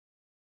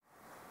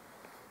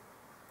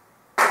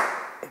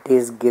It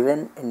is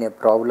given in a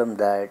problem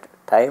that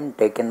time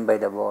taken by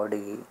the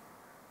body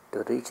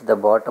to reach the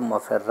bottom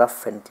of a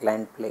rough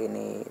inclined plane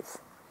is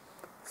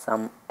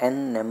some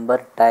n number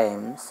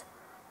times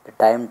the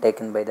time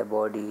taken by the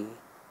body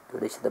to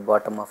reach the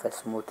bottom of a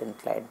smooth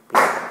inclined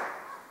plane.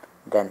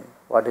 Then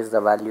what is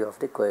the value of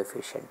the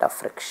coefficient of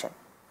friction?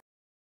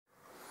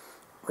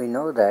 We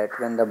know that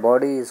when the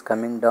body is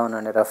coming down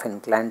on a rough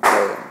inclined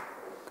plane,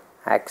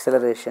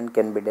 acceleration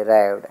can be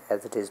derived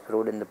as it is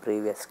proved in the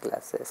previous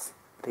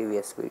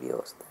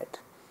videos, that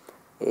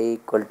A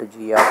equal to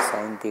g of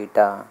sin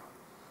theta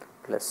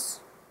plus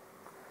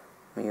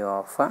mu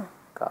of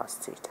cos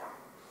theta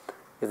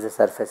if the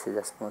surface is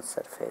a smooth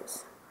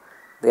surface.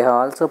 We have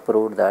also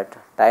proved that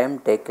time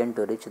taken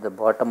to reach the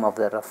bottom of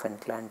the rough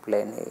inclined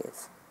plane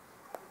is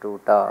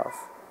root of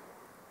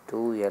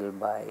 2L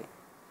by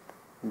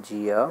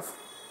g of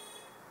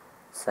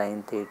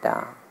sin theta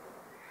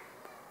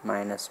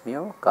minus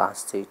mu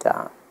cos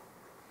theta,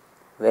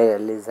 where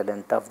L is the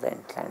length of the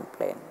inclined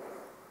plane.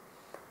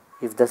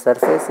 If the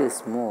surface is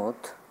smooth,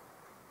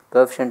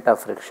 coefficient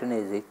of friction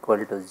is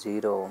equal to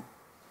 0,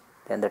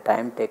 then the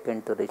time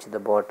taken to reach the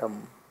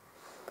bottom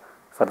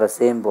for the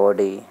same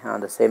body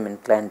on the same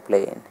inclined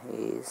plane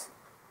is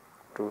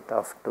root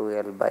of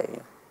 2L by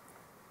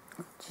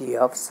g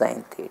of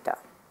sin theta.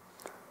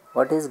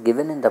 What is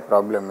given in the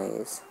problem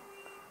is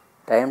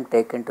time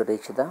taken to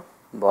reach the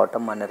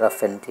bottom on a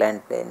rough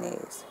inclined plane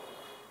is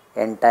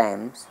n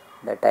times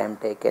the time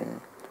taken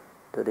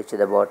to reach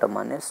the bottom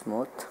on a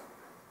smooth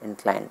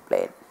inclined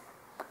plane.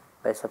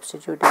 By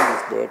substituting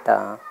this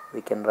data,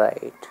 we can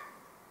write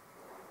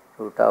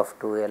root of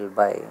 2L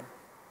by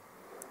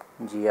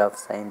g of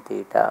sin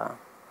theta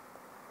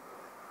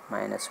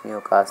minus mu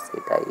cos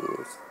theta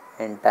is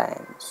n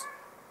times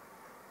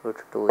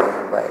root 2L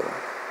by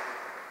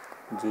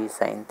g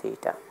sin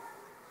theta.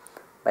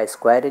 By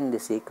squaring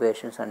these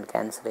equations and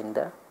cancelling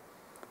the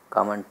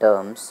common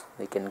terms,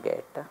 we can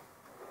get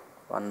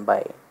 1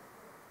 by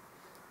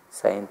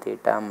sin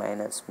theta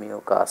minus mu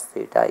cos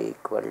theta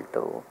equal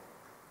to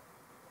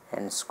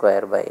n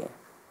square by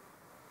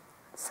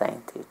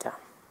sin theta.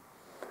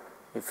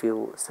 If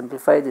you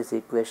simplify this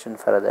equation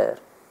further,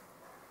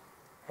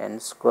 n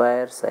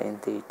square sin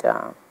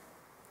theta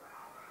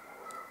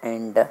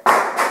and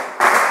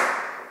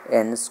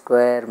n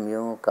square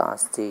mu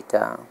cos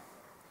theta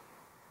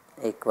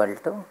equal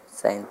to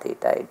sin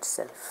theta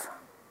itself.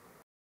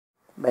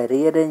 By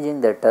rearranging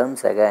the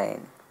terms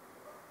again,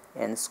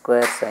 n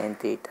square sin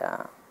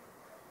theta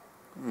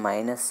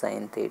minus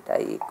sin theta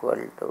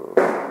equal to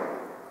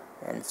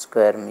n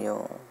square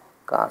mu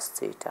cos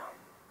theta.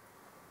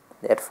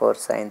 Therefore,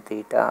 sin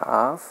theta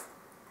of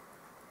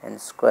n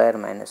square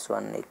minus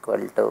 1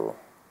 equal to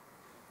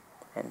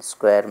n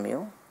square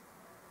mu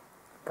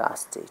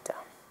cos theta.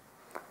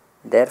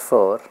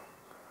 Therefore,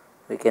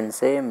 we can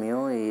say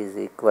mu is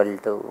equal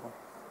to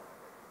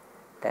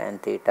tan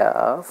theta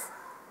of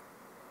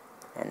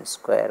n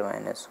square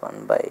minus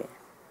 1 by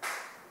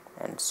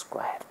n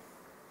square.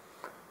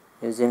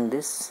 Using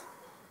this,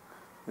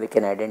 we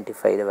can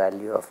identify the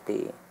value of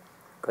the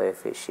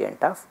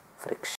coefficient of friction.